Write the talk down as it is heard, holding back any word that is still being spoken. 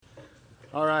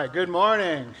All right, good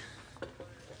morning.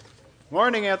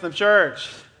 Morning, Anthem Church.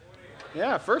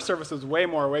 Yeah, first service was way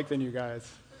more awake than you guys.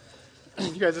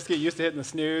 You guys just get used to hitting the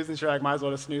snooze, and you're like, might as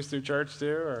well just snooze through church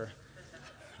too, or...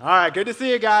 All right, good to see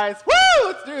you guys. Woo,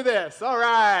 let's do this. All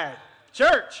right,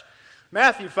 church.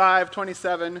 Matthew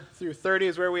 5:27 through 30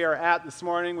 is where we are at this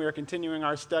morning. We are continuing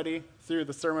our study through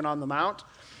the Sermon on the Mount.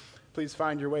 Please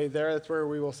find your way there. That's where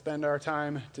we will spend our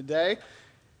time today.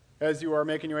 As you are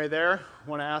making your way there, I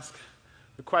want to ask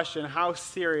the question, how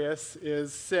serious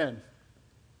is sin?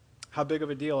 How big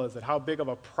of a deal is it? How big of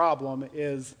a problem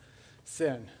is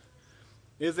sin?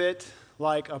 Is it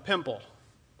like a pimple?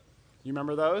 You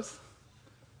remember those?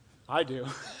 I do.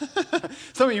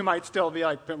 Some of you might still be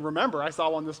like, remember, I saw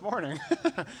one this morning.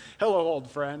 Hello,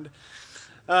 old friend.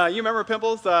 You remember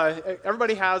pimples?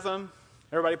 Everybody has them.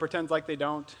 Everybody pretends like they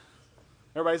don't.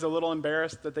 Everybody's a little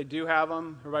embarrassed that they do have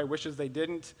them. Everybody wishes they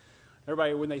didn't.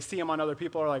 Everybody, when they see them on other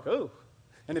people, are like, "Oh."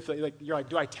 And if you're like,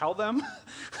 "Do I tell them?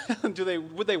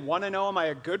 Would they want to know? Am I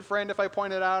a good friend if I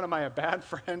point it out? Am I a bad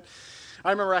friend?" I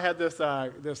remember I had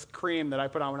this cream that I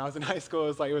put on when I was in high school.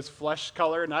 It was flesh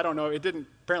colored, and I don't know. It didn't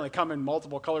apparently come in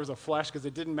multiple colors of flesh because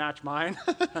it didn't match mine.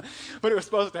 But it was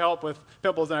supposed to help with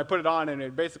pimples, and I put it on, and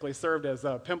it basically served as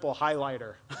a pimple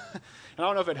highlighter. And I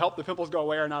don't know if it helped the pimples go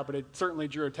away or not, but it certainly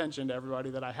drew attention to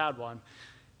everybody that I had one.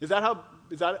 Is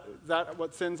that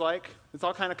what sin's like? It's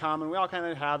all kind of common. We all kind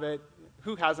of have it.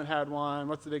 Who hasn't had one?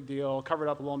 What's the big deal? Cover it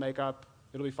up with a little makeup.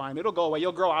 It'll be fine. It'll go away.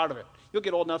 You'll grow out of it. You'll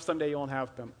get old enough someday you won't have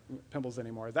pimples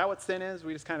anymore. Is that what sin is?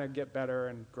 We just kind of get better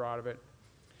and grow out of it?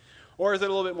 Or is it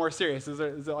a little bit more serious? Is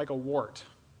it like a wart?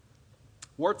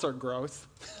 Warts are gross.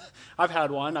 I've had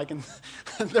one.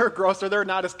 They're grosser. They're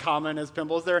not as common as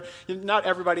pimples. Not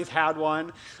everybody's had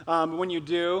one. When you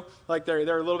do,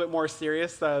 they're a little bit more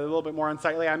serious, a little bit more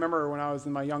unsightly. I remember when I was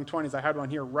in my young 20s, I had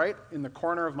one here right in the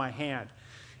corner of my hand.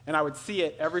 And I would see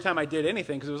it every time I did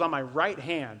anything because it was on my right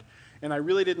hand. And I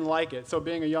really didn't like it. So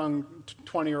being a young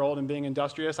 20-year-old and being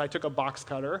industrious, I took a box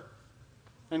cutter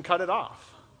and cut it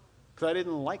off because I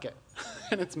didn't like it.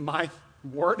 And it's my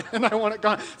wart, and I want it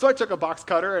gone. So I took a box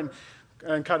cutter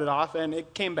and cut it off, and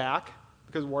it came back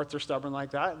because warts are stubborn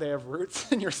like that. They have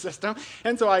roots in your system.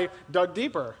 And so I dug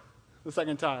deeper the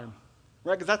second time,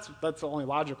 right? Because that's only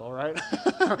logical, right?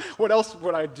 What else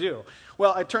would I do?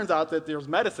 Well, it turns out that there's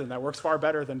medicine that works far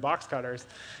better than box cutters.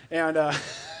 And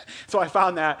so I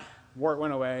found that. Wart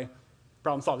went away,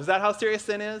 problem solved. Is that how serious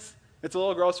sin is? It's a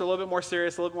little grosser, a little bit more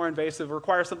serious, a little bit more invasive. It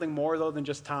requires something more, though, than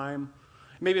just time.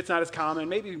 Maybe it's not as common.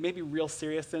 Maybe real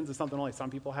serious sins is something only some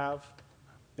people have.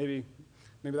 Maybe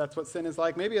that's what sin is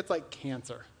like. Maybe it's like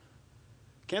cancer.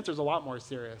 Cancer is a lot more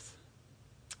serious.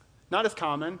 Not as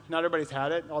common. Not everybody's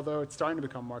had it, although it's starting to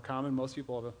become more common. Most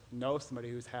people know somebody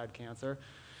who's had cancer.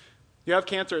 You have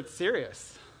cancer, it's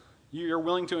serious. You're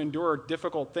willing to endure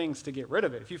difficult things to get rid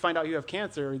of it. If you find out you have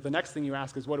cancer, the next thing you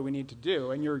ask is, what do we need to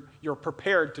do? And you're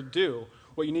prepared to do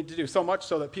what you need to do, so much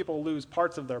so that people lose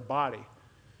parts of their body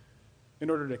in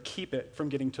order to keep it from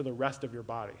getting to the rest of your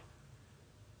body.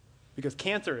 Because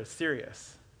cancer is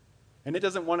serious. And it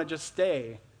doesn't want to just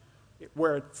stay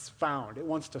where it's found. It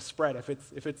wants to spread. If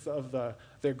it's of the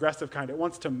aggressive kind, it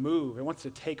wants to move. It wants to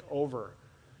take over.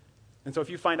 And so if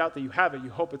you find out that you have it, you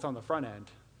hope it's on the front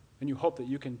end. And you hope that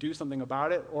you can do something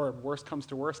about it, or if worse comes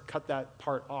to worse, cut that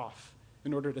part off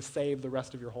in order to save the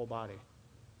rest of your whole body.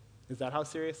 Is that how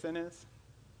serious sin is?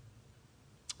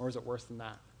 Or is it worse than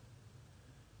that?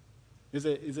 Is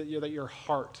it that your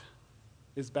heart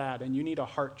is bad and you need a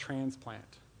heart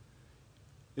transplant?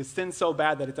 Is sin so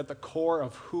bad that it's at the core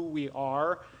of who we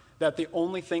are, that the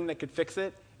only thing that could fix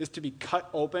it is to be cut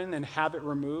open and have it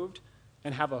removed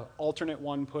and have an alternate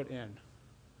one put in?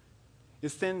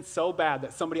 Is sin so bad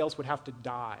that somebody else would have to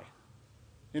die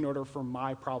in order for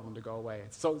my problem to go away?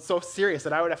 It's so serious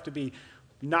that I would have to be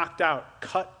knocked out,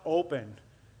 cut open,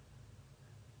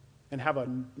 and have a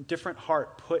different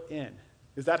heart put in.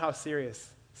 Is that how serious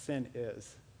sin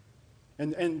is?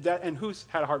 And who's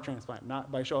had a heart transplant?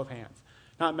 Not by show of hands.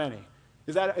 Not many.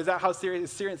 Is that how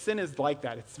serious sin is? Like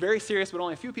that. It's very serious, but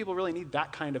only a few people really need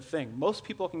that kind of thing. Most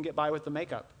people can get by with the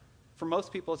makeup. For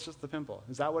most people, it's just the pimple.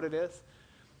 Is that what it is?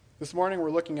 This morning we're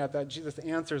looking at that. Jesus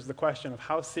answers the question of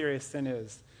how serious sin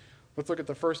is. Let's look at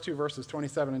the first two verses,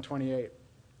 27 and 28.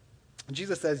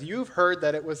 Jesus says, "You've heard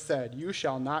that it was said, 'You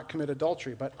shall not commit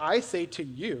adultery.' But I say to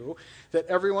you that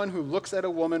everyone who looks at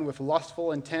a woman with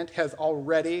lustful intent has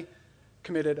already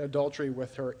committed adultery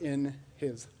with her in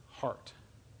his heart."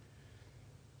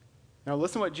 Now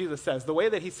listen to what Jesus says. The way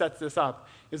that he sets this up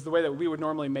is the way that we would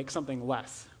normally make something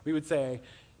less. We would say,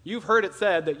 "You've heard it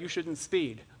said that you shouldn't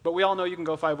speed, but we all know you can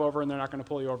go 5 over and they're not going to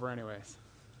pull you over anyways."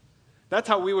 That's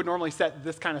how we would normally set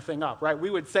this kind of thing up, right? We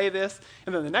would say this,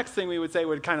 and then the next thing we would say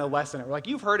would kind of lessen it. We're like,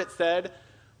 you've heard it said,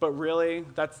 but really,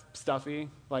 that's stuffy.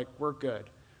 Like, we're good.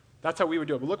 That's how we would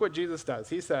do it. But look what Jesus does.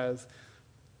 He says,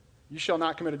 you shall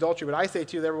not commit adultery, but I say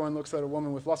to you that everyone looks at a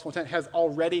woman with lustful intent has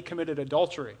already committed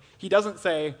adultery. He doesn't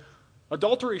say,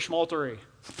 adultery, schmaltery.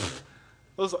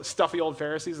 Those stuffy old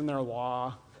Pharisees and their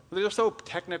law. They're so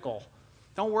technical.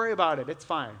 Don't worry about it. It's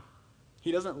fine.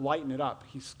 He doesn't lighten it up.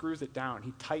 He screws it down.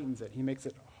 He tightens it. He makes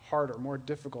it harder, more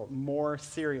difficult, more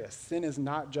serious. Sin is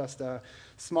not just a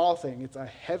small thing. It's a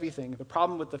heavy thing. The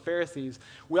problem with the Pharisees,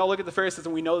 we all look at the Pharisees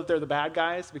and we know that they're the bad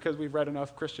guys because we've read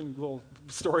enough Christian little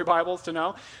story Bibles to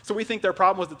know. So we think their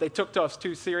problem was that they took us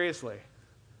too seriously,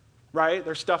 right?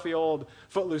 They're stuffy old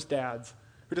footloose dads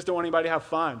who just don't want anybody to have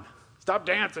fun. Stop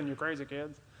dancing, you crazy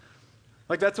kids.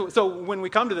 So when we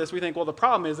come to this, we think, well, the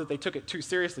problem is that they took it too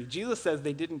seriously. Jesus says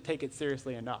they didn't take it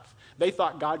seriously enough. They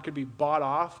thought God could be bought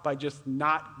off by just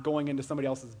not going into somebody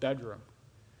else's bedroom.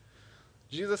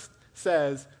 Jesus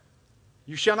says,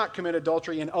 you shall not commit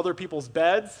adultery in other people's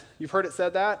beds. You've heard it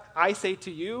said that. I say to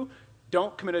you,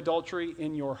 don't commit adultery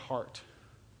in your heart.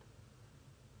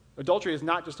 Adultery is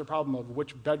not just a problem of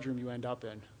which bedroom you end up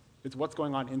in. It's what's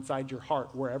going on inside your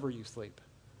heart wherever you sleep.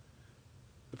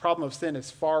 The problem of sin is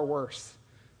far worse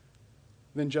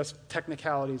than just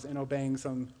technicalities and obeying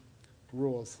some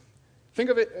rules. Think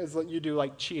of it as you do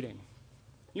like cheating.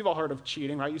 You've all heard of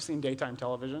cheating, right? You've seen daytime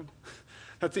television.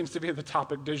 That seems to be the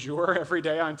topic du jour every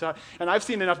day on and I've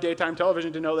seen enough daytime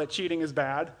television to know that cheating is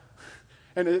bad,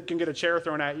 and it can get a chair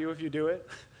thrown at you if you do it.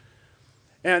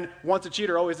 And once a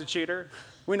cheater, always a cheater.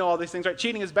 We know all these things, right?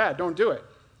 Cheating is bad. Don't do it.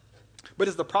 But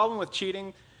is the problem with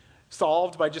cheating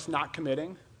solved by just not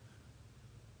committing?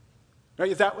 Right?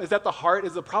 Is that the heart?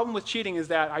 Is the problem with cheating is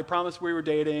that I promised we were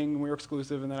dating, we were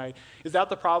exclusive, and then is that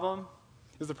the problem?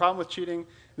 Is the problem with cheating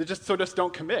just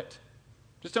don't commit?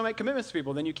 Just don't make commitments to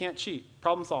people, then you can't cheat.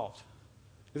 Problem solved.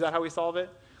 Is that how we solve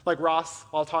it? Like Ross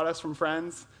all taught us from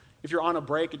Friends, if you're on a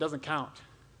break, it doesn't count.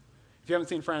 If you haven't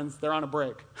seen Friends, they're on a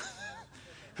break.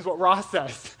 That's what Ross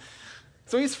says.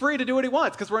 So he's free to do what he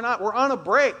wants because we're on a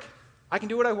break. I can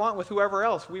do what I want with whoever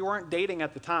else. We weren't dating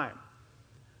at the time.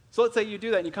 So let's say you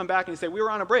do that and you come back and you say, we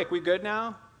were on a break. We good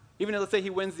now? Even if let's say he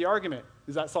wins the argument.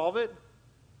 Does that solve it?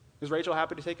 Is Rachel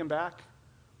happy to take him back?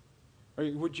 Or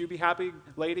would you be happy,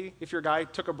 lady, if your guy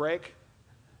took a break,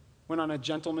 went on a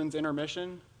gentleman's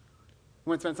intermission,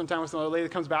 went spend some time with some other lady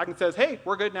that comes back and says, hey,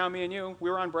 we're good now, me and you. We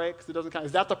were on break, so it doesn't count.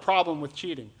 Is that the problem with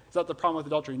cheating? Is that the problem with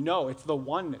adultery? No, it's the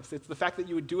oneness. It's the fact that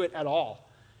you would do it at all.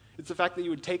 It's the fact that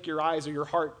you would take your eyes or your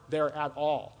heart there at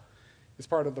all is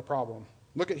part of the problem.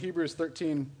 Look at Hebrews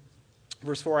 13,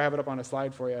 verse 4. I have it up on a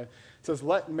slide for you. It says,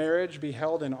 let marriage be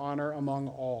held in honor among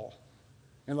all,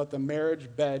 and let the marriage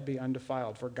bed be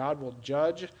undefiled, for God will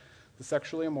judge the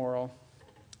sexually immoral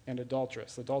and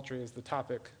adulterous. Adultery is the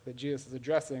topic that Jesus is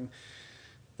addressing.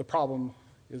 The problem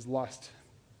is lust.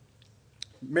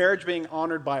 Marriage being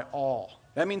honored by all.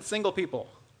 That means single people.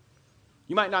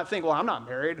 You might not think, well, I'm not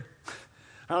married.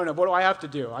 I don't know, what do I have to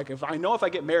do? Like, if I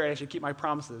get married, I should keep my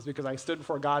promises because I stood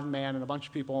before God and man and a bunch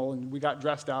of people and we got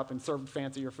dressed up and served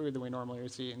fancier food than we normally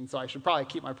receive, and so I should probably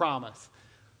keep my promise.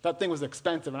 That thing was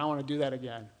expensive and I want to do that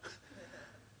again.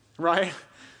 Right?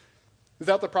 Is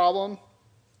that the problem?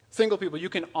 Single people, you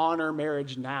can honor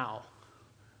marriage now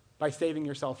by saving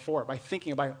yourself for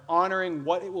it, by honoring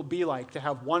what it will be like to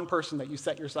have one person that you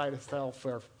set yourself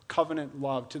for covenant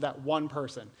love to that one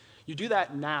person. You do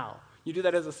that now. You do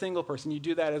that as a single person. You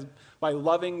do that by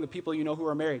loving the people you know who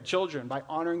are married, children, by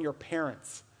honoring your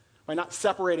parents, by not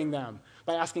separating them,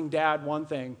 by asking dad one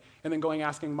thing and then going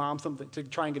asking mom something to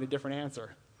try and get a different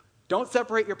answer. Don't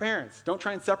separate your parents. Don't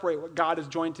try and separate what God has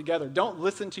joined together. Don't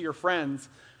listen to your friends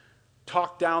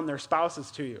talk down their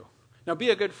spouses to you. Now, be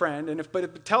a good friend,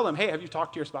 but tell them, hey, have you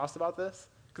talked to your spouse about this?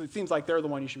 Because it seems like they're the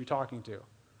one you should be talking to.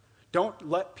 Don't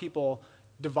let people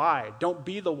divide. Don't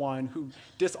be the one who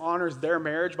dishonors their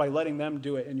marriage by letting them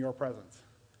do it in your presence.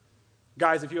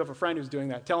 Guys, if you have a friend who's doing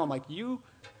that, tell them, like, you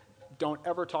don't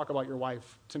ever talk about your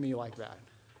wife to me like that.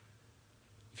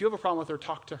 If you have a problem with her,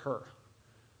 talk to her.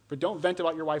 But don't vent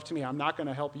about your wife to me. I'm not going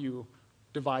to help you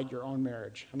divide your own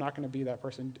marriage. I'm not going to be that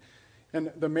person.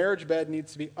 And the marriage bed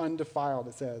needs to be undefiled,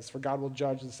 it says, for God will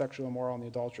judge the sexual immoral and the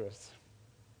adulterous.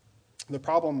 The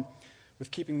problem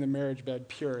with keeping the marriage bed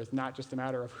pure is not just a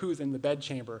matter of who's in the bed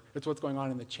chamber. It's what's going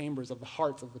on in the chambers of the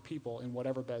hearts of the people in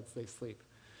whatever beds they sleep.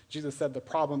 Jesus said the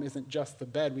problem isn't just the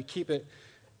bed. We keep it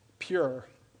pure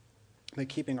by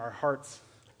keeping our hearts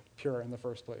pure in the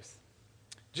first place.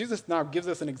 Jesus now gives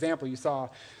us an example you saw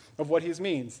of what he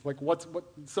means.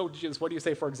 So Jesus, what do you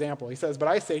say, for example? He says, but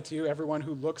I say to you, everyone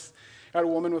who looks at a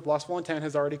woman with lustful intent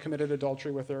has already committed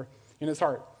adultery with her in his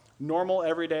heart. Normal,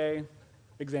 everyday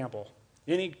example.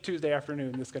 Any Tuesday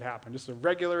afternoon, this could happen. Just a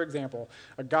regular example.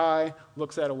 A guy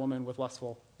looks at a woman with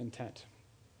lustful intent.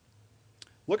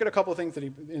 Look at a couple of things that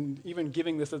even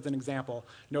giving this as an example,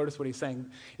 notice what he's saying.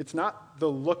 It's not the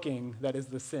looking that is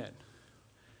the sin.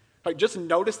 Like just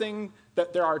noticing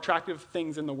that there are attractive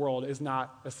things in the world is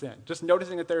not a sin. Just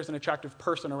noticing that there's an attractive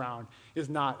person around is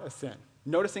not a sin.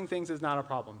 Noticing things is not a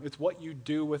problem. It's what you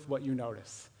do with what you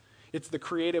notice. It's the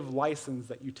creative license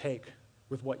that you take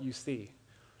with what you see.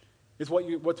 It's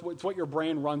what your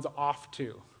brain runs off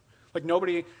to. Like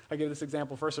I give this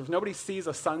example first. If nobody sees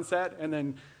a sunset and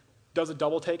then does a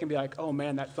double take and be like, oh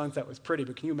man, that sunset was pretty,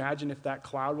 but can you imagine if that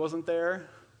cloud wasn't there?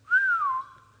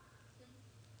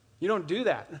 You don't do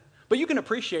that. But you can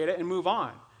appreciate it and move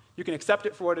on. You can accept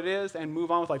it for what it is and move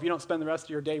on with life. You don't spend the rest of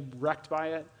your day wrecked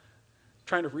by it,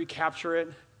 trying to recapture it,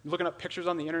 looking up pictures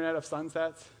on the internet of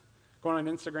sunsets, going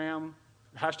on Instagram,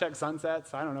 hashtag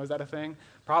sunsets. I don't know, is that a thing?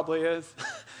 Probably is.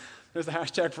 There's a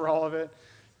hashtag for all of it.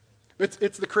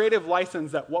 It's the creative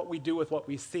license that what we do with what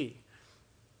we see.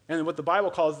 And what the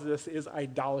Bible calls this is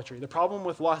idolatry. The problem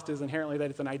with lust is inherently that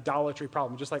it's an idolatry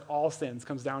problem, just like all sins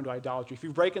comes down to idolatry. If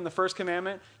you break in the first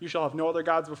commandment, you shall have no other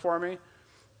gods before me,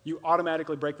 you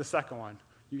automatically break the second one.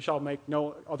 You shall make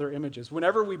no other images.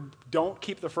 Whenever we don't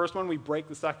keep the first one, we break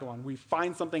the second one. We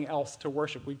find something else to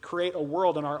worship. We create a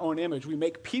world in our own image. We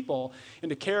make people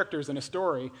into characters in a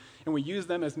story, and we use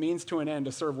them as means to an end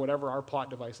to serve whatever our plot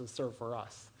devices serve for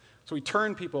us. So we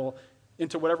turn people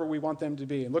into whatever we want them to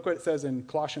be. And look what it says in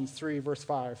Colossians 3, verse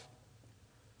 5.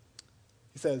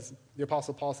 He says, the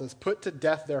Apostle Paul says, put to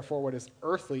death, therefore, what is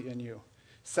earthly in you.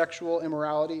 Sexual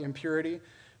immorality, impurity,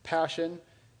 passion,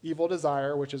 evil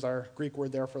desire, which is our Greek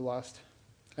word there for lust,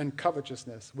 and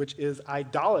covetousness, which is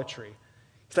idolatry.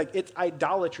 It's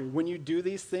idolatry. When you do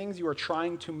these things, you are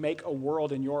trying to make a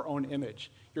world in your own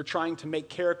image. You're trying to make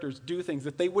characters do things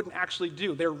that they wouldn't actually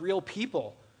do. They're real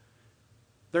people.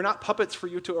 They're not puppets for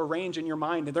you to arrange in your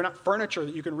mind, and they're not furniture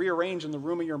that you can rearrange in the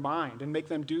room of your mind and make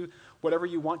them do whatever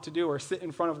you want to do or sit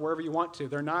in front of wherever you want to.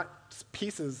 They're not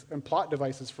pieces and plot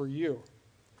devices for you.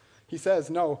 He says,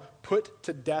 no, put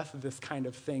to death this kind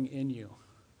of thing in you.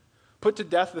 Put to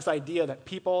death this idea that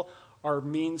people are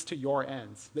means to your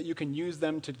ends, that you can use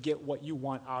them to get what you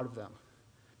want out of them.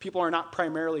 People are not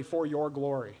primarily for your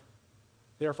glory.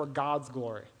 They are for God's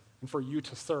glory and for you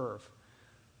to serve.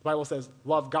 The Bible says,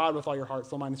 love God with all your heart,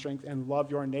 soul, mind, and strength, and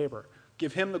love your neighbor.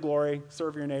 Give him the glory,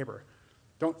 serve your neighbor.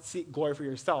 Don't seek glory for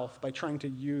yourself by trying to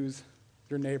use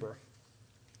your neighbor.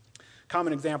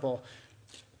 Common example,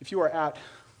 if you are at,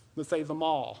 let's say, the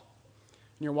mall,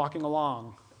 and you're walking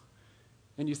along,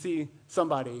 and you see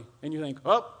somebody, and you think,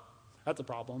 oh, that's a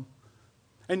problem.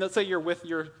 And let's say you're with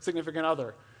your significant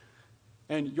other,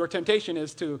 and your temptation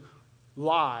is to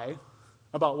lie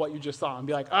about what you just saw and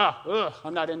be like,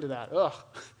 I'm not into that,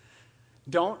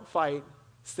 Don't fight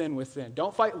sin with sin.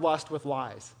 Don't fight lust with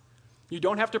lies. You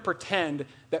don't have to pretend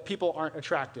that people aren't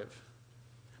attractive.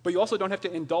 But you also don't have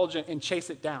to indulge it and chase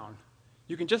it down.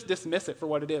 You can just dismiss it for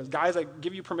what it is. Guys, I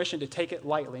give you permission to take it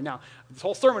lightly. Now, this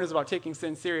whole sermon is about taking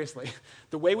sin seriously.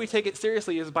 The way we take it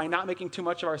seriously is by not making too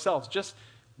much of ourselves. Just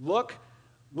look,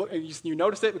 you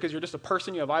notice it because you're just a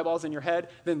person, you have eyeballs in your head,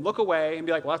 then look away and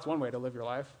be like, well, that's one way to live your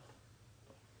life.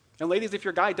 And ladies, if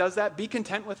your guy does that, be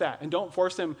content with that and don't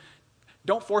force him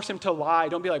to lie.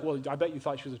 Don't be like, well, I bet you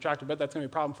thought she was attractive. I bet that's going to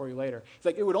be a problem for you later. It's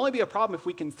like, it would only be a problem if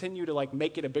we continue to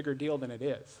make it a bigger deal than it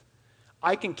is.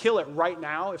 I can kill it right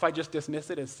now if I just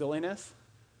dismiss it as silliness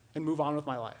and move on with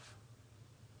my life.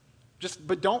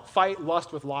 But don't fight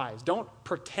lust with lies. Don't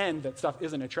pretend that stuff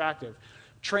isn't attractive.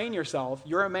 Train yourself.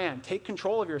 You're a man. Take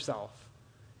control of yourself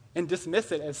and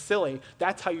dismiss it as silly.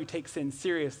 That's how you take sin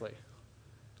seriously.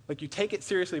 You take it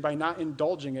seriously by not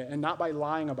indulging it and not by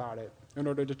lying about it in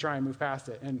order to try and move past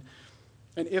it. And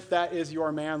if that is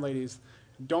your man, ladies,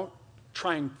 don't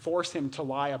try and force him to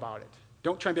lie about it.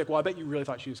 Don't try and be like, well, I bet you really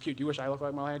thought she was cute. Do you wish I looked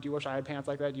like my life? Do you wish I had pants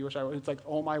like that? Do you wish I... It's like,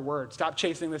 oh my word, stop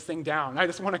chasing this thing down. I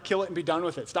just want to kill it and be done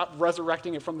with it. Stop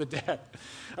resurrecting it from the dead.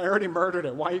 I already murdered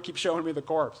it. Why do you keep showing me the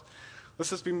corpse? Let's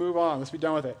just move on. Let's be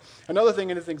done with it. Another thing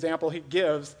in his example he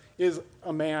gives is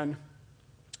a man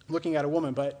looking at a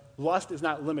woman, but lust is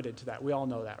not limited to that. We all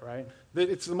know that, right?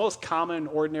 It's the most common,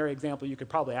 ordinary example you could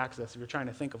probably access if you're trying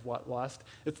to think of what lust.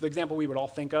 It's the example we would all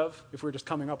think of if we were just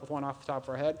coming up with one off the top of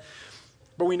our head.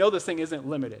 But we know this thing isn't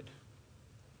limited.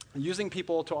 Using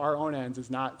people to our own ends is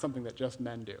not something that just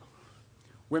men do.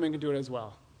 Women can do it as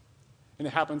well. And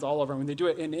it happens all over. And when they do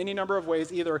it in any number of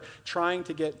ways, either trying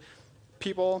to get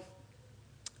people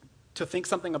to think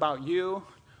something about you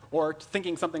or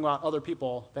thinking something about other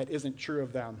people that isn't true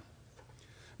of them.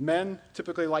 Men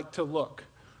typically like to look,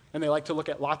 and they like to look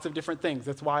at lots of different things.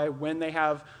 That's why when they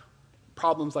have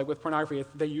problems like with pornography,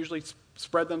 they usually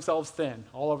spread themselves thin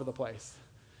all over the place.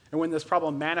 And when this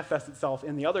problem manifests itself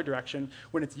in the other direction,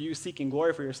 when it's you seeking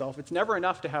glory for yourself, it's never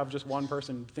enough to have just one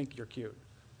person think you're cute.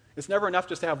 It's never enough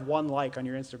just to have one like on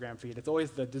your Instagram feed. It's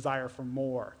always the desire for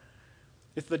more.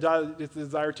 It's the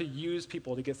desire to use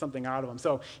people to get something out of them.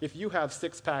 So if you have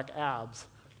six-pack abs,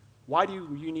 why do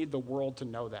you need the world to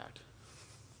know that?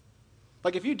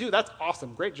 Like if you do, that's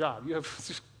awesome. Great job. You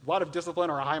have a lot of discipline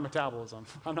or a high metabolism.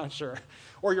 I'm not sure.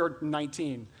 Or you're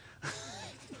 19.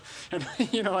 And,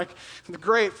 like,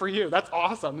 great for you. That's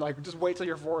awesome. Like, just wait till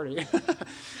you're 40.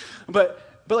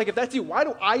 But like, if that's you, why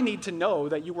do I need to know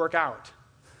that you work out?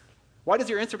 Why does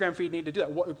your Instagram feed need to do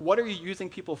that? What are you using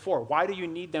people for? Why do you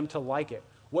need them to like it?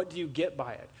 What do you get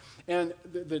by it? And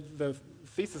the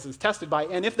thesis is tested by,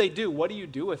 and if they do, what do you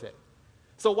do with it?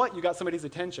 So what? You got somebody's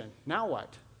attention. Now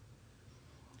what?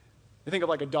 You think of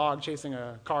like a dog chasing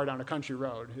a car down a country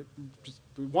road. It just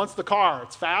wants the car.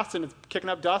 It's fast and it's kicking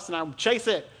up dust, and I chase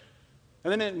it.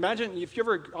 And then imagine if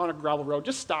you're ever on a gravel road,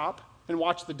 just stop and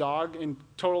watch the dog and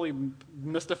totally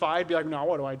mystified, be like, no,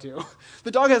 what do I do?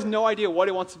 The dog has no idea what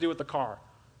it wants to do with the car.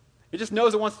 It just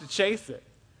knows it wants to chase it.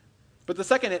 But the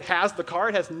second it has the car,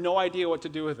 it has no idea what to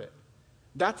do with it.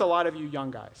 That's a lot of you young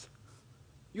guys.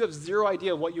 You have zero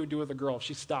idea what you would do with a girl if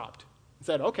she stopped and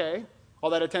said, okay,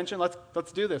 all that attention,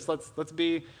 let's do this. Let's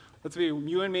be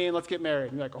you and me, and let's get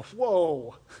married. And you're like,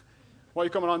 whoa, why are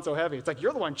you coming on so heavy? It's like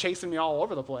you're the one chasing me all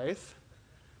over the place.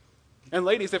 And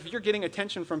ladies, if you're getting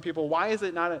attention from people, why is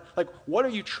it not what are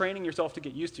you training yourself to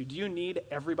get used to? Do you need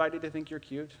everybody to think you're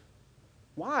cute?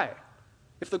 Why?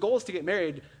 If the goal is to get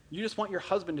married, you just want your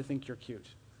husband to think you're cute.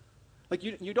 Like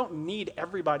you don't need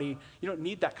everybody, you don't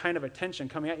need that kind of attention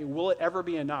coming at you. Will it ever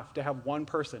be enough to have one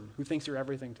person who thinks you're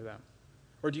everything to them?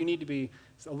 Or do you need to be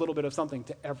a little bit of something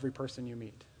to every person you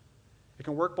meet? It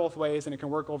can work both ways, and it can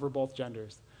work over both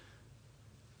genders.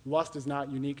 Lust is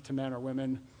not unique to men or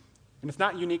women. And it's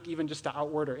not unique even just to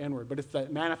outward or inward, but it's the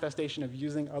manifestation of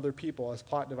using other people as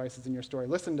plot devices in your story.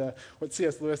 Listen to what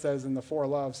C.S. Lewis says in The Four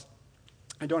Loves.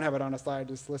 I don't have it on a slide,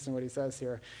 just listen to what he says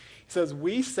here. He says,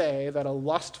 we say that a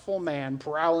lustful man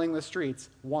prowling the streets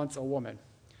wants a woman.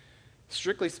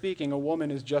 Strictly speaking, a woman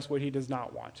is just what he does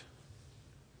not want.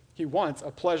 He wants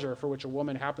a pleasure for which a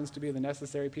woman happens to be the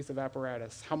necessary piece of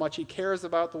apparatus. How much he cares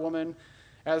about the woman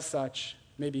as such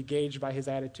may be gauged by his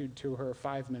attitude to her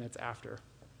 5 minutes after.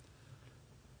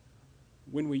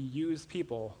 When we use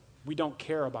people, we don't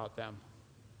care about them.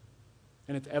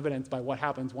 And it's evidenced by what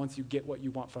happens once you get what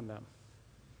you want from them.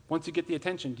 Once you get the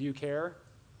attention, do you care?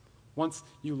 Once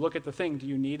you look at the thing, do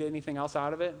you need anything else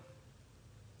out of it?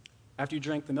 After you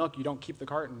drink the milk, you don't keep the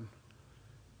carton.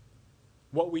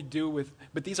 What we do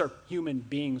but these are human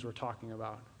beings we're talking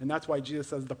about. And that's why Jesus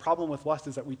says the problem with lust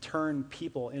is that we turn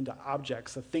people into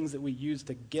objects of things that we use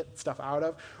to get stuff out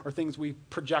of or things we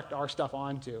project our stuff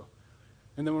onto.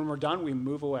 And then when we're done, we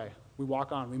move away. We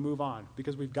walk on. We move on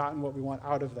because we've gotten what we want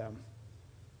out of them.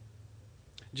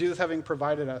 Jesus, having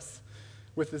provided us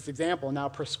with this example, now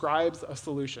prescribes a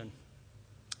solution.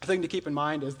 The thing to keep in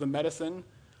mind is the medicine,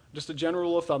 just a general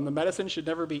rule of thumb, the medicine should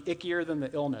never be ickier than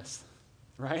the illness,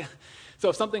 right? So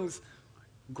if something's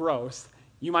gross,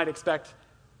 you might expect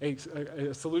a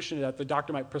solution that the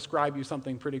doctor might prescribe you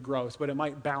something pretty gross, but it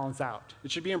might balance out.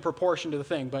 It should be in proportion to the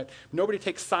thing, but nobody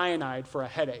takes cyanide for a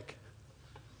headache.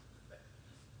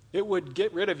 It would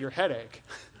get rid of your headache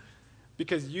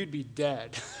because you'd be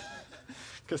dead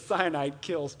because cyanide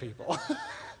kills people,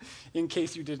 in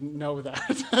case you didn't know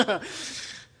that.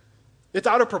 It's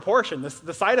out of proportion.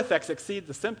 The side effects exceed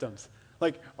the symptoms.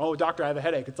 Like, oh, doctor, I have a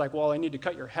headache. It's like, well, I need to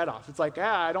cut your head off. It's like,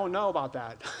 I don't know about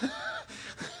that.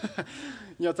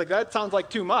 It's like, that sounds like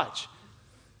too much.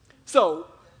 So,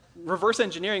 reverse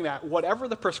engineering that, whatever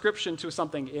the prescription to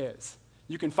something is,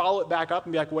 you can follow it back up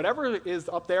and be like, whatever is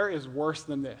up there is worse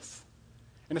than this.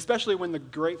 And especially when the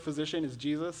great physician is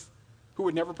Jesus, who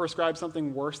would never prescribe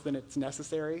something worse than it's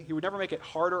necessary. He would never make it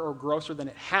harder or grosser than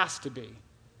it has to be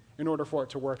in order for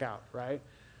it to work out, right?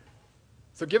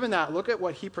 So given that, look at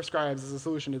what he prescribes as a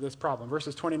solution to this problem.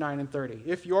 Verses 29 and 30.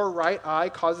 If your right eye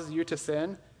causes you to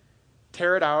sin,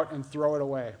 tear it out and throw it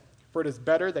away. For it is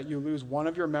better that you lose one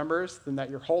of your members than that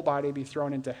your whole body be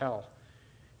thrown into hell.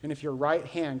 And if your right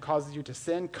hand causes you to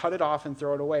sin, cut it off and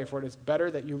throw it away. For it is better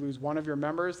that you lose one of your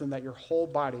members than that your whole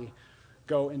body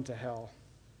go into hell.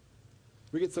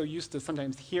 We get so used to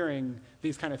sometimes hearing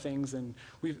these kind of things, and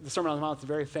the Sermon on the Mount is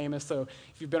very famous, so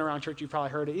if you've been around church, you've probably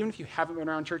heard it. Even if you haven't been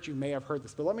around church, you may have heard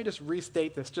this. But let me just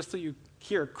restate this, just so you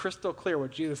hear crystal clear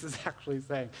what Jesus is actually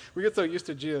saying. We get so used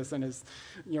to Jesus and his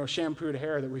shampooed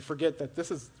hair that we forget that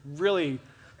this is really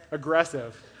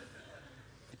aggressive.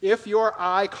 If your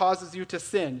eye causes you to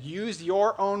sin, use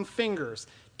your own fingers.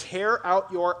 Tear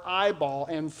out your eyeball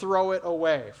and throw it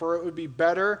away, for it would be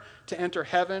better to enter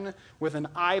heaven with an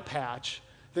eye patch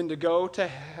than to go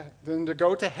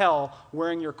to hell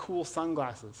wearing your cool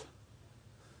sunglasses.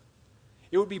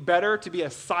 It would be better to be a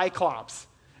cyclops,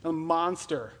 a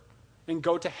monster, and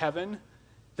go to heaven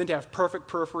than to have perfect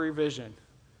periphery vision,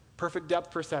 perfect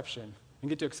depth perception, and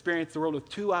get to experience the world with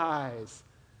two eyes,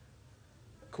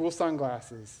 cool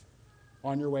sunglasses,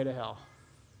 on your way to hell.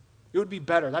 It would be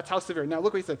better. That's how severe. Now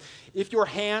look what he said. If your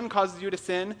hand causes you to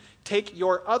sin, take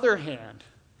your other hand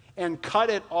and cut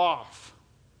it off.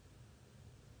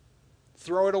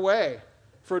 Throw it away.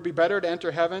 For it would be better to enter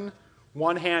heaven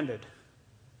one-handed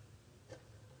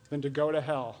than to go to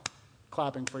hell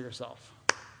clapping for yourself.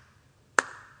 It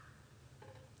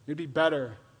would be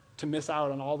better to miss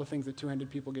out on all the things that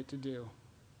two-handed people get to do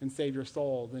and save your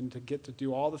soul than to get to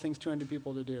do all the things two-handed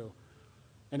people to do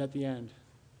and at the end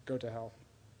go to hell.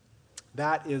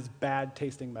 That is bad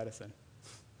tasting medicine.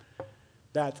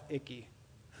 That's icky.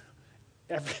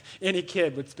 Any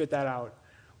kid would spit that out.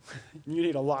 You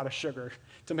need a lot of sugar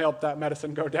to help that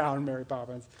medicine go down, Mary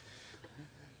Poppins.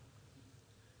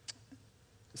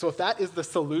 So if that is the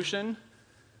solution,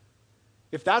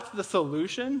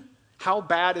 how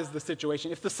bad is the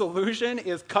situation? If the solution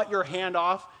is cut your hand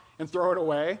off and throw it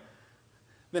away,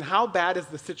 then how bad is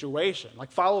the situation? Like,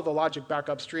 follow the logic back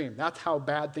upstream. That's how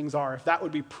bad things are, if that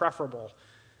would be preferable.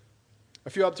 A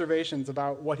few observations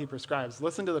about what he prescribes.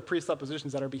 Listen to the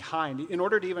presuppositions that are behind. In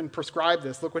order to even prescribe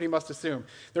this, look what he must assume.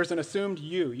 There's an assumed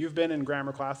you. You've been in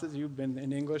grammar classes. You've been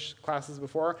in English classes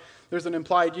before. There's an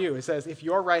implied you. It says, if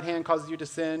your right hand causes you to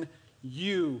sin,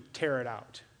 you tear it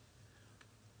out.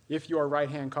 If your right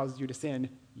hand causes you to sin,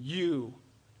 you,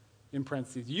 in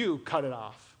parentheses, you cut it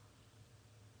off.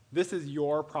 This is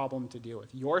your problem to deal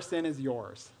with. Your sin is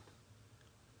yours.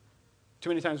 Too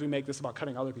many times we make this about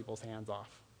cutting other people's hands off.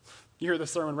 You hear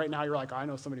this sermon right now, you're like, I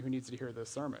know somebody who needs to hear this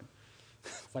sermon.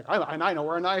 It's like, I know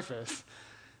where a knife is.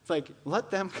 It's like,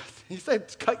 let them, he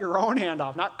said, cut your own hand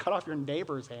off, not cut off your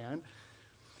neighbor's hand.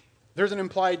 There's an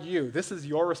implied you. This is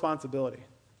your responsibility.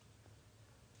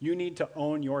 You need to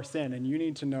own your sin, and you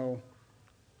need to know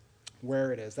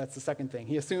where it is. That's the second thing.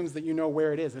 He assumes that you know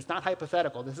where it is. It's not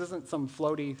hypothetical. This isn't some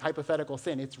floaty hypothetical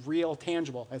sin. It's real,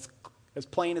 tangible, as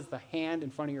plain as the hand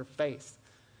in front of your face.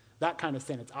 That kind of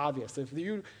sin. It's obvious. If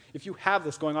you have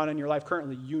this going on in your life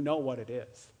currently, you know what it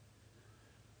is.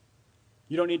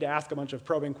 You don't need to ask a bunch of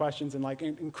probing questions. And like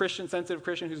in Christian, sensitive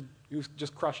Christian who's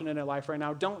just crushing it in life right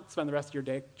now, don't spend the rest of your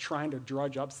day trying to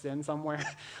drudge up sin somewhere.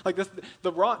 Like this,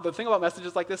 the thing about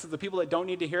messages like this is the people that don't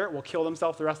need to hear it will kill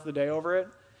themselves the rest of the day over it.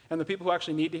 And the people who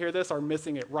actually need to hear this are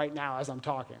missing it right now as I'm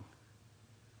talking.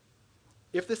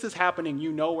 If this is happening,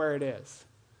 you know where it is.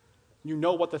 You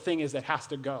know what the thing is that has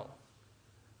to go.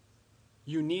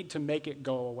 You need to make it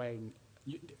go away.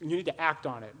 You need to act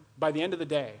on it. By the end of the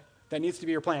day, that needs to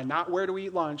be your plan. Not where to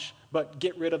eat lunch, but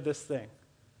get rid of this thing.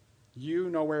 You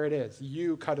know where it is.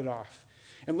 You cut it off.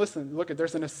 And listen,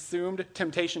 there's an assumed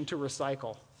temptation to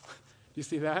recycle. Do you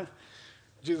see that?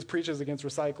 Jesus preaches against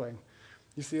recycling.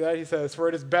 You see that? He says, for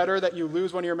it is better that you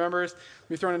lose one of your members,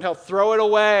 be thrown into hell. Throw it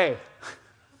away.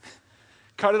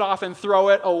 Cut it off and throw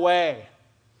it away.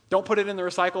 Don't put it in the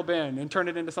recycle bin and turn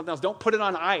it into something else. Don't put it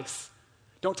on ice.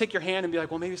 Don't take your hand and be like,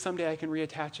 well, maybe someday I can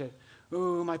reattach it.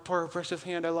 Ooh, my poor precious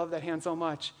hand. I love that hand so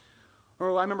much.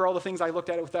 Or I remember all the things I looked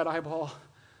at it with that eyeball.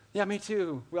 Yeah, me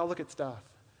too. We all look at stuff.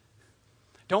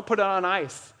 Don't put it on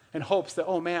ice in hopes that,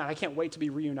 oh man, I can't wait to be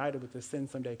reunited with this sin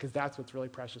someday because that's what's really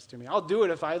precious to me. I'll do it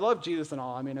if I love Jesus and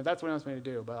all. I mean, if that's what he wants me to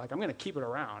do. But like, I'm going to keep it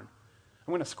around.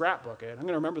 I'm going to scrapbook it. I'm going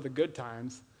to remember the good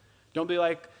times. Don't be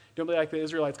like the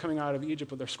Israelites coming out of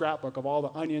Egypt with their scrapbook of all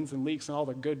the onions and leeks and all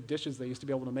the good dishes they used to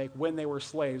be able to make when they were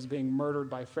slaves being murdered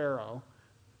by Pharaoh.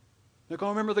 Like, oh,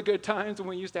 remember the good times when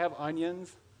we used to have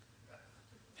onions?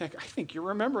 Heck, I think you're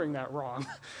remembering that wrong.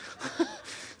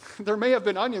 There may have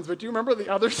been onions, but do you remember the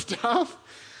other stuff?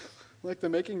 Like the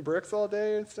making bricks all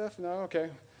day and stuff? No?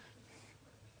 Okay.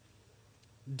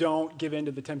 Don't give in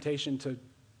to the temptation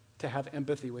to have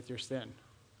empathy with your sin.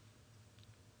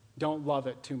 Don't love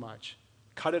it too much.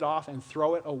 Cut it off and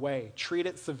throw it away. Treat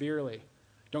it severely.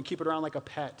 Don't keep it around like a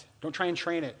pet. Don't try and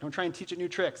train it. Don't try and teach it new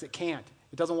tricks. It can't.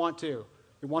 It doesn't want to.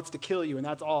 It wants to kill you, and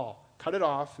that's all. Cut it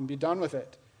off and be done with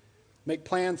it. Make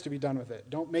plans to be done with it.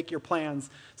 Don't make your plans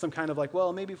some kind of like,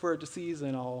 well, maybe for a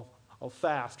season I'll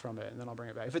fast from it and then I'll bring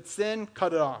it back. If it's sin,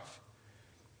 cut it off.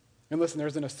 And listen,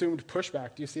 there's an assumed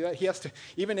pushback. Do you see that? He has to,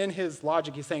 even in his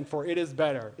logic, he's saying, for it is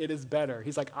better. It is better.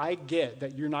 He's like, I get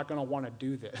that you're not going to want to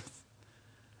do this.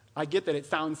 I get that it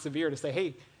sounds severe to say,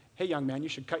 hey, young man, you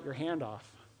should cut your hand off.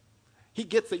 He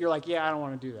gets that you're like, yeah, I don't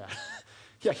want to do that.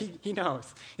 Yeah, he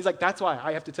knows. He's like, that's why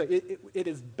I have to tell you, it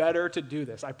is better to do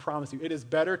this. I promise you. It is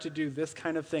better to do this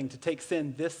kind of thing, to take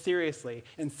sin this seriously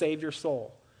and save your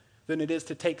soul, than it is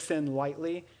to take sin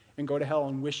lightly and go to hell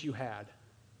and wish you had.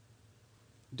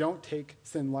 Don't take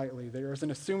sin lightly. There is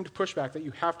an assumed pushback that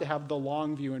you have to have the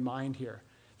long view in mind here.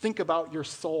 Think about your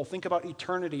soul. Think about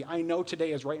eternity. I know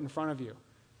today is right in front of you.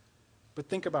 But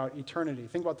think about eternity.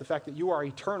 Think about the fact that you are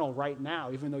eternal right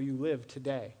now, even though you live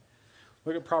today.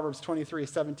 Look at Proverbs 23,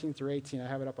 17 through 18. I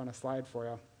have it up on a slide for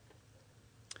you.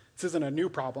 This isn't a new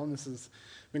problem. This has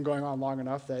been going on long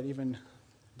enough that even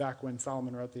back when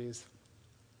Solomon wrote these,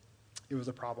 it was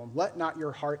a problem. Let not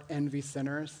your heart envy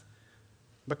sinners,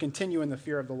 but continue in the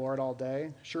fear of the Lord all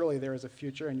day. Surely there is a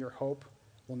future, and your hope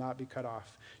will not be cut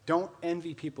off. Don't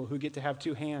envy people who get to have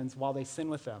two hands while they sin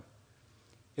with them.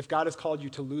 If God has called you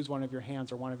to lose one of your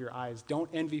hands or one of your eyes, don't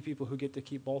envy people who get to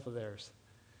keep both of theirs.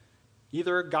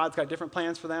 Either God's got different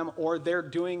plans for them, or they're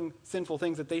doing sinful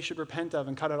things that they should repent of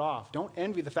and cut it off. Don't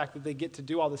envy the fact that they get to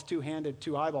do all this two-handed,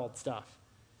 two-eyeballed stuff.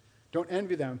 Don't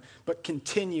envy them, but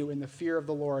continue in the fear of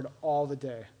the Lord all the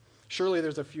day. Surely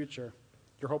there's a future.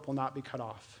 Your hope will not be cut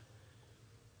off.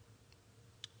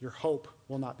 Your hope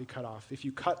will not be cut off. If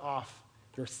you cut off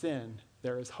your sin,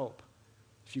 there is hope.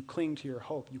 If you cling to your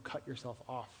hope, you cut yourself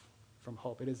off from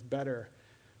hope. It is better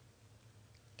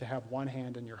to have one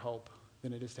hand in your hope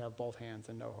than it is to have both hands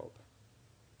and no hope.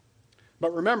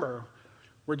 But remember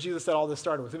where Jesus said all this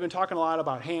started with. We've been talking a lot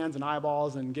about hands and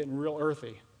eyeballs and getting real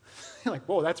earthy. Like,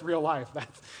 whoa, that's real life.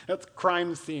 That's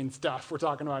crime scene stuff we're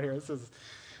talking about here. This is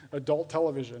adult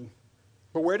television.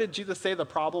 But where did Jesus say the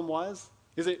problem was?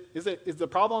 Is the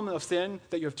problem of sin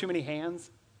that you have too many hands?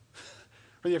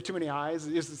 Or you have too many eyes?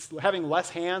 Is having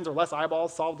less hands or less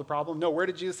eyeballs solve the problem? No, where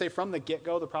did Jesus say from the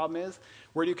get-go the problem is?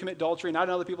 Where do you commit adultery? Not in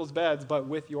other people's beds, but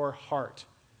with your heart.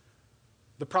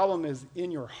 The problem is in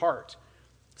your heart.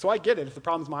 So I get it. If the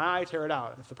problem is my eye, tear it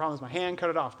out. If the problem is my hand, cut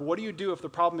it off. But what do you do if the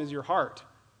problem is your heart?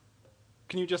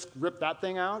 Can you just rip that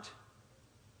thing out?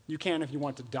 You can if you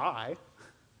want to die.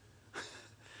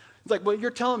 It's like, well,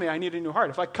 you're telling me I need a new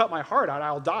heart. If I cut my heart out,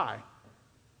 I'll die.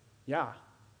 Yeah,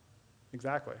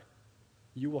 exactly.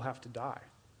 You will have to die.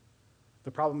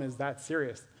 The problem is that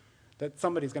serious, that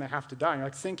somebody's going to have to die. You're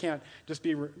like, sin can't just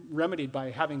be remedied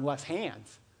by having less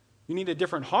hands. You need a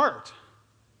different heart.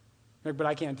 Like, but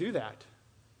I can't do that.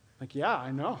 Like, yeah,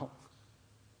 I know.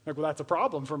 Like, well, that's a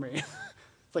problem for me.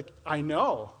 It's like, I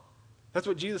know. That's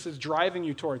what Jesus is driving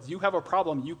you towards. You have a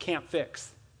problem you can't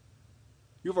fix.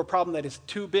 You have a problem that is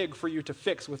too big for you to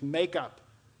fix with makeup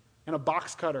and a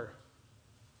box cutter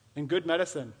and good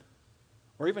medicine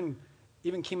or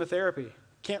even chemotherapy.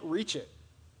 Can't reach it.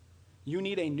 You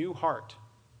need a new heart,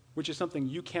 which is something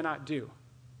you cannot do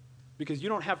because you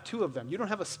don't have two of them. You don't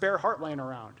have a spare heart laying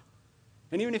around.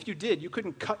 And even if you did, you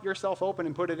couldn't cut yourself open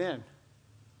and put it in.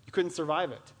 You couldn't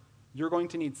survive it. You're going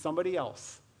to need somebody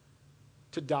else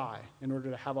to die in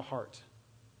order to have a heart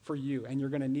for you, and you're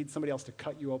going to need somebody else to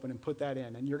cut you open and put that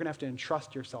in, and you're going to have to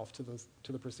entrust yourself to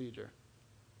the procedure.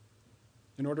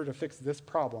 In order to fix this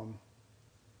problem,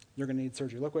 you're going to need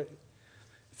surgery. Look what it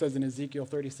says in Ezekiel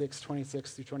 36,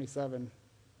 26 through 27.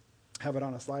 I have it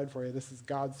on a slide for you. This is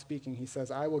God speaking. He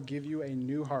says, I will give you a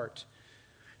new heart,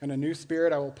 and a new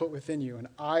spirit I will put within you, and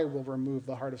I will remove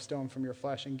the heart of stone from your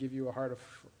flesh and give you a heart of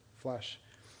flesh.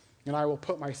 And I will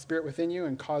put my spirit within you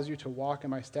and cause you to walk in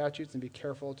my statutes and be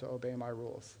careful to obey my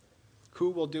rules.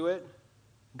 Who will do it?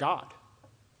 God.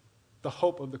 The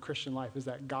hope of the Christian life is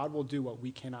that God will do what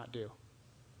we cannot do.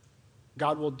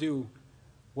 God will do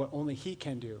what only he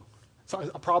can do.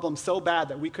 So a problem so bad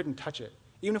that we couldn't touch it.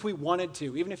 Even if we wanted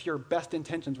to, even if your best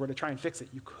intentions were to try and fix it,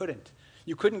 you couldn't.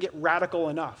 You couldn't get radical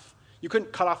enough. You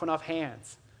couldn't cut off enough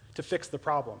hands to fix the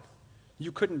problem.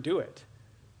 You couldn't do it.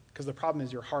 Because the problem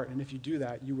is your heart, and if you do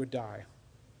that, you would die.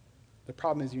 The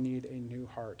problem is you need a new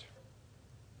heart.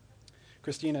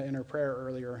 Christina, in her prayer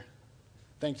earlier,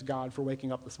 thanked God for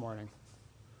waking up this morning.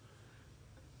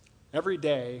 Every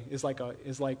day is like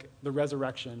the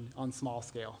resurrection on small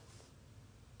scale.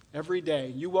 Every day,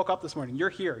 you woke up this morning, you're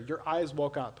here, your eyes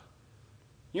woke up.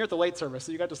 You're at the late service,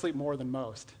 so you got to sleep more than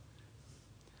most.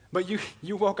 But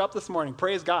you woke up this morning,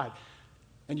 praise God,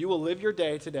 and you will live your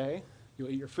day today, you'll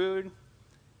eat your food,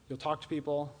 you'll talk to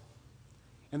people,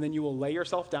 and then you will lay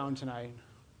yourself down tonight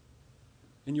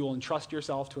and you will entrust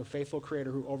yourself to a faithful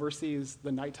Creator who oversees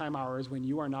the nighttime hours when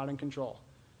you are not in control.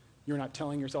 You're not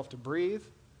telling yourself to breathe.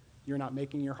 You're not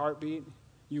making your heart beat.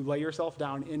 You lay yourself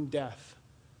down in death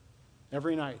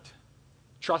every night,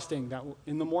 trusting that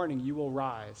in the morning you will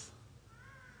rise.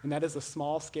 And that is a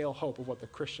small-scale hope of what the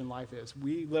Christian life is.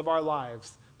 We live our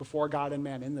lives before God and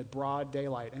man in the broad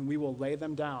daylight, and we will lay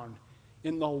them down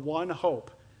in the one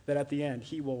hope that at the end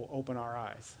he will open our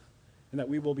eyes and that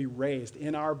we will be raised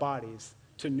in our bodies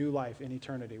to new life in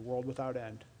eternity, world without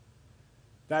end.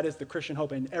 That is the Christian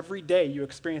hope, and every day you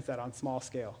experience that on small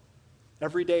scale.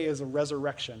 Every day is a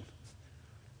resurrection.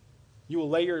 You will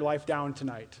lay your life down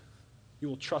tonight. You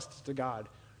will trust to God.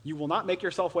 You will not make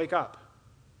yourself wake up.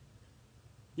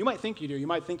 You might think you do. You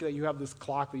might think that you have this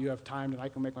clock that you have timed and I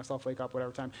can make myself wake up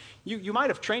whatever time. You might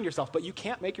have trained yourself, but you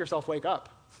can't make yourself wake up.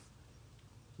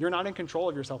 You're not in control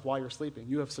of yourself while you're sleeping.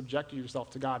 You have subjected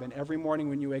yourself to God, and every morning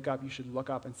when you wake up, you should look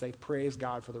up and say, praise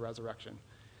God for the resurrection.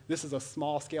 This is a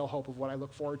small-scale hope of what I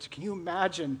look forward to. Can you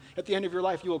imagine at the end of your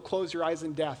life, you will close your eyes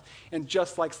in death, and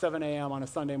just like 7 a.m. on a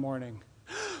Sunday morning,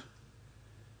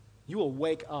 you will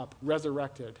wake up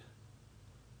resurrected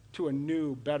to a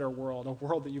new, better world, a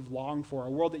world that you've longed for, a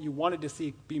world that you wanted to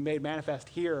see be made manifest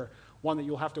here, one that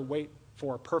you'll have to wait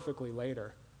for perfectly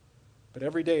later. But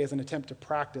every day is an attempt to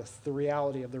practice the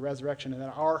reality of the resurrection, and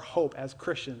that our hope as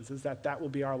Christians is that that will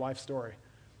be our life story.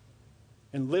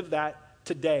 And live that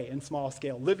today in small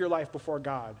scale. Live your life before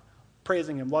God,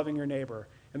 praising him, loving your neighbor,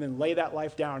 and then lay that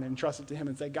life down and entrust it to him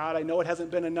and say, God, I know it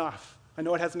hasn't been enough. I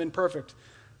know it hasn't been perfect,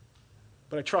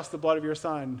 but I trust the blood of your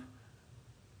Son,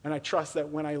 and I trust that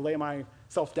when I lay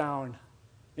myself down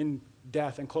in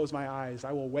death and close my eyes,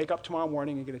 I will wake up tomorrow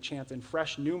morning and get a chance in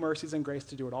fresh new mercies and grace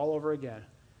to do it all over again,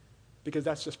 because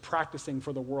that's just practicing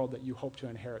for the world that you hope to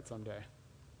inherit someday.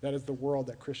 That is the world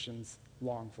that Christians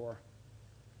long for.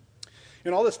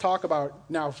 In all this talk about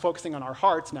now focusing on our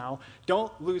hearts now,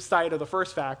 don't lose sight of the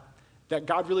first fact that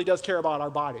God really does care about our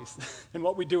bodies and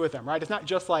what we do with them, right? It's not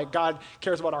just like God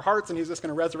cares about our hearts and he's just going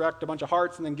to resurrect a bunch of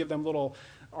hearts and then give them little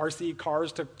RC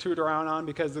cars to toot around on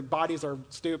because the bodies are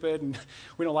stupid and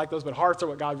we don't like those, but hearts are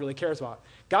what God really cares about.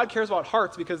 God cares about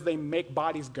hearts because they make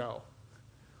bodies go.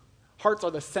 Hearts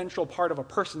are the central part of a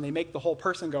person. They make the whole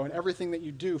person go, and everything that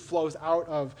you do flows out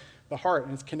of the heart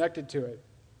and is connected to it.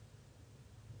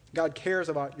 God cares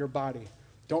about your body.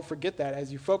 Don't forget that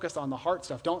as you focus on the heart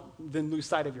stuff. Don't then lose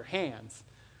sight of your hands.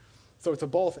 So it's a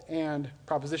both and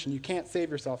proposition. You can't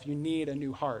save yourself. You need a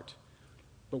new heart.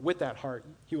 But with that heart,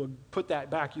 he will put that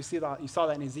back. You saw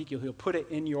that in Ezekiel. He'll put it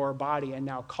in your body and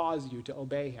now cause you to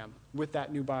obey him with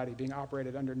that new body being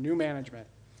operated under new management.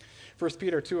 1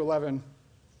 Peter 2:11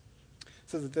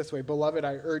 says it this way, Beloved,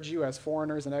 I urge you as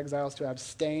foreigners and exiles to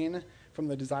abstain from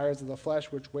the desires of the flesh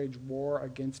which wage war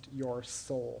against your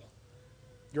soul.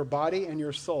 Your body and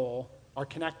your soul are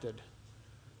connected.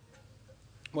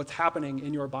 What's happening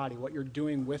in your body, what you're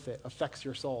doing with it, affects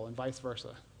your soul and vice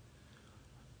versa.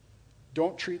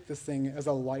 Don't treat this thing as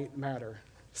a light matter.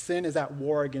 Sin is at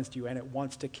war against you and it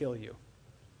wants to kill you.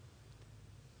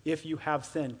 If you have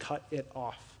sin, cut it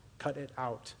off, cut it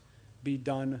out, be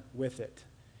done with it.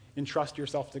 Entrust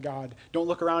yourself to God. Don't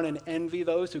look around and envy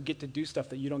those who get to do stuff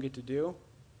that you don't get to do.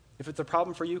 If it's a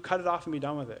problem for you, cut it off and be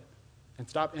done with it. And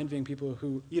stop envying people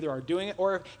who either are doing it,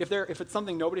 or if it's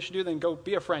something nobody should do, then go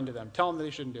be a friend to them. Tell them that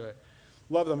they shouldn't do it.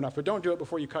 Love them enough, but don't do it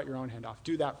before you cut your own hand off.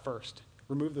 Do that first.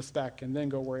 Remove the speck, and then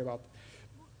go worry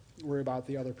about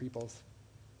the other people's.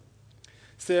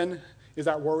 Sin is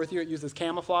at war with you. It uses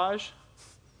camouflage.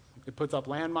 It puts up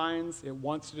landmines. It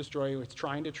wants to destroy you. It's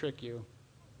trying to trick you.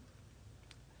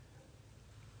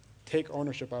 Take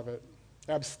ownership of it.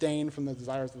 Abstain from the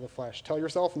desires of the flesh. Tell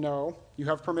yourself no. You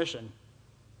have permission.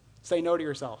 Say no to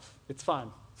yourself. It's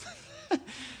fun.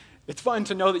 It's fun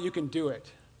to know that you can do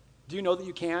it. Do you know that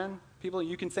you can? People,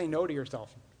 you can say no to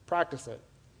yourself. Practice it.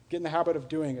 Get in the habit of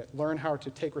doing it. Learn how to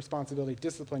take responsibility.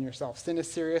 Discipline yourself. Sin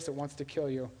is serious. It wants to kill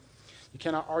you. You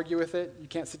cannot argue with it. You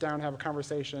can't sit down and have a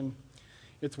conversation.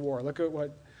 It's war. Look at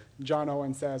what John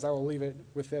Owen says. I will leave it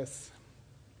with this.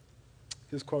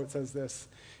 His quote says this,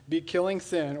 Be killing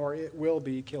sin or it will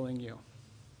be killing you.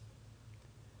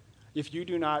 If you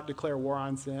do not declare war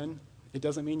on sin, it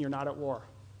doesn't mean you're not at war.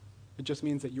 It just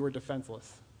means that you are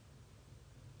defenseless.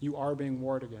 You are being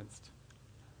warred against.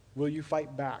 Will you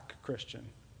fight back, Christian?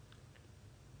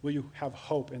 Will you have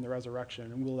hope in the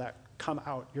resurrection? And will that come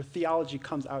out? Your theology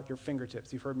comes out your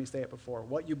fingertips. You've heard me say it before.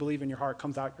 What you believe in your heart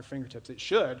comes out your fingertips. It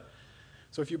should.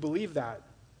 So if you believe that,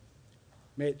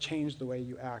 may it change the way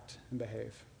you act and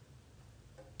behave.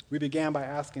 We began by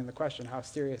asking the question, how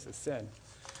serious is sin?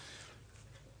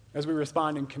 As we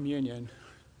respond in communion,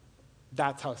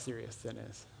 that's how serious sin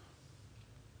is.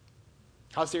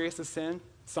 How serious is sin?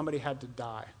 Somebody had to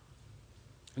die.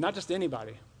 And not just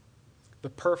anybody. The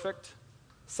perfect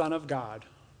Son of God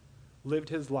lived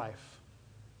his life,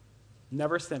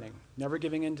 never sinning, never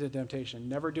giving in to temptation,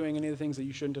 never doing any of the things that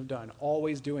you shouldn't have done,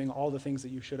 always doing all the things that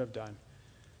you should have done,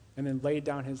 and then laid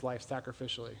down his life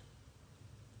sacrificially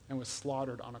and was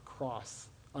slaughtered on a cross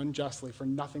unjustly for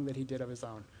nothing that he did of his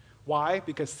own. Why?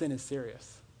 Because sin is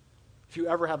serious. If you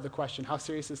ever have the question, how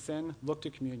serious is sin? Look to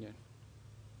communion.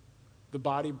 The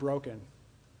body broken,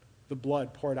 the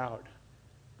blood poured out.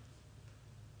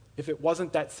 If it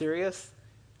wasn't that serious,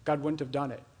 God wouldn't have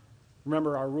done it.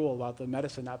 Remember our rule about the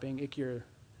medicine not being ickier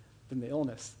than the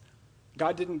illness.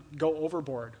 God didn't go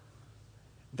overboard.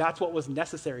 That's what was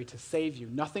necessary to save you.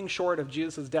 Nothing short of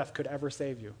Jesus' death could ever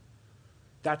save you.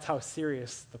 That's how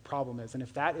serious the problem is. And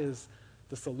if that is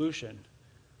the solution,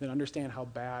 then understand how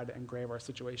bad and grave our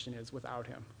situation is without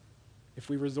him. If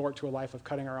we resort to a life of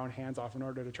cutting our own hands off in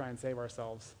order to try and save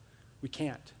ourselves, we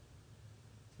can't.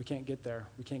 We can't get there.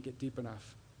 We can't get deep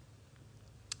enough.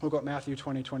 Look what Matthew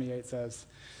 20:28 says.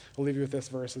 We'll leave you with this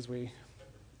verse as the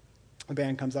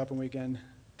band comes up and we begin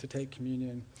to take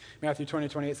communion. Matthew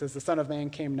 20:28 says, "The Son of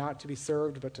Man came not to be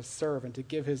served, but to serve and to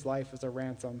give his life as a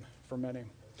ransom for many."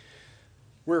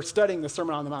 We're studying the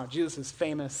Sermon on the Mount, Jesus'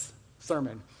 famous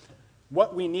sermon.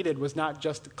 What we needed was not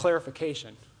just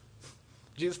clarification.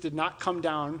 Jesus did not come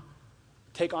down,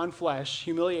 take on flesh,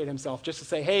 humiliate himself, just to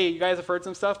say, hey, you guys have heard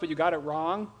some stuff, but you got it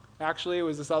wrong. Actually, it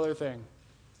was this other thing.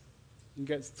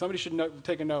 Somebody should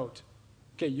take a note.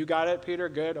 Okay, you got it, Peter?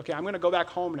 Good. Okay, I'm going to go back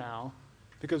home now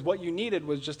because what you needed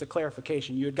was just a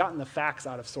clarification. You had gotten the facts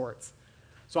out of sorts.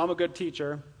 So I'm a good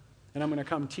teacher, and I'm going to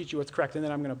come teach you what's correct, and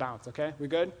then I'm going to bounce, okay? We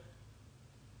good?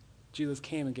 Jesus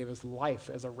came and gave his life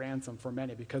as a ransom for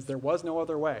many because there was no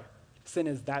other way. Sin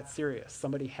is that serious.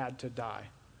 Somebody had to die.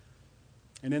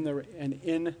 And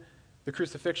in the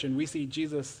crucifixion, we see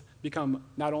Jesus become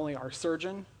not only our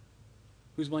surgeon,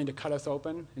 who's willing to cut us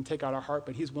open and take out our heart,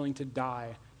 but he's willing to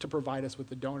die to provide us with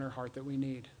the donor heart that we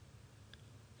need.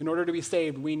 In order to be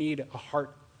saved, we need a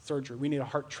heart surgery. We need a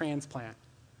heart transplant.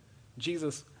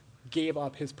 Jesus gave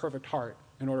up his perfect heart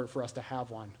in order for us to have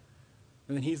one.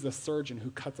 And then he's the surgeon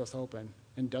who cuts us open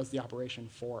and does the operation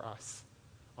for us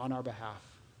on our behalf.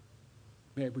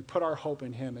 May we put our hope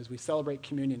in him as we celebrate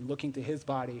communion, looking to his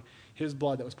body, his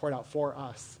blood that was poured out for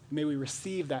us. May we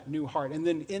receive that new heart. And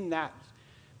then in that,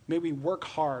 may we work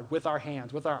hard with our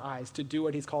hands, with our eyes, to do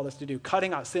what he's called us to do,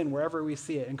 cutting out sin wherever we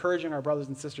see it, encouraging our brothers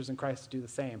and sisters in Christ to do the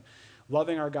same,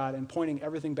 loving our God and pointing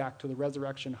everything back to the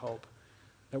resurrection hope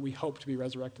that we hope to be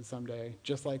resurrected someday,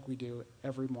 just like we do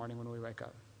every morning when we wake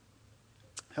up.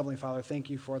 Heavenly Father, thank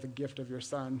you for the gift of your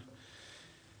Son.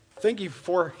 Thank you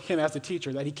for him as a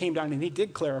teacher, that he came down and he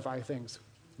did clarify things.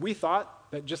 We thought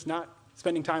that just not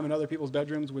spending time in other people's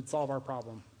bedrooms would solve our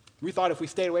problem. We thought if we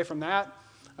stayed away from that,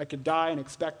 I could die and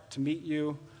expect to meet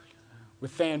you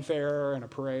with fanfare and a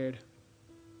parade.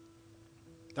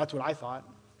 That's what I thought.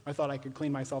 I thought I could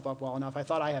clean myself up well enough. I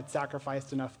thought I had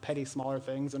sacrificed enough petty, smaller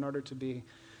things in order to be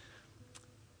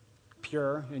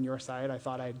pure in your sight. I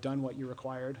thought I had done what you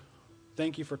required.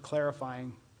 Thank you for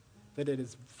clarifying that it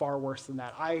is far worse than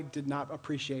that. I did not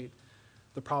appreciate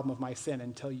the problem of my sin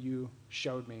until you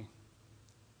showed me,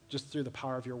 just through the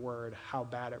power of your word, how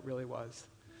bad it really was.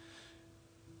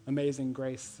 Amazing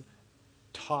grace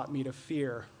taught me to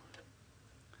fear,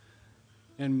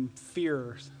 and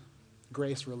fear's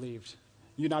grace relieved.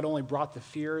 You not only brought the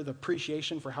fear, the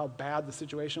appreciation for how bad the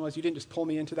situation was, you didn't just pull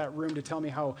me into that room to tell me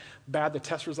how bad the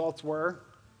test results were,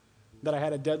 that I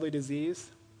had a deadly disease.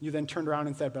 You then turned around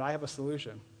and said, but I have a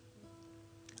solution.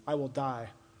 I will die.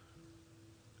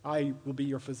 I will be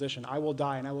your physician. I will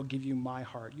die and I will give you my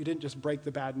heart. You didn't just break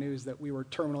the bad news that we were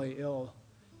terminally ill.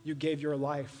 You gave your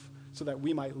life so that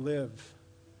we might live.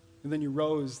 And then you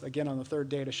rose again on the third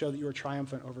day to show that you were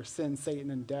triumphant over sin, Satan,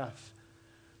 and death.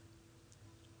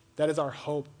 That is our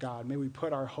hope, God. May we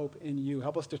put our hope in you.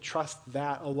 Help us to trust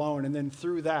that alone, and then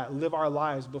through that, live our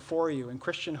lives before you in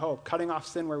Christian hope, cutting off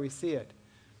sin where we see it,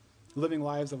 living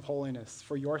lives of holiness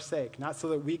for your sake, not so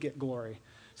that we get glory,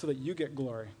 so that you get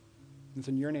glory. It's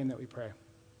in your name that we pray.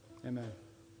 Amen.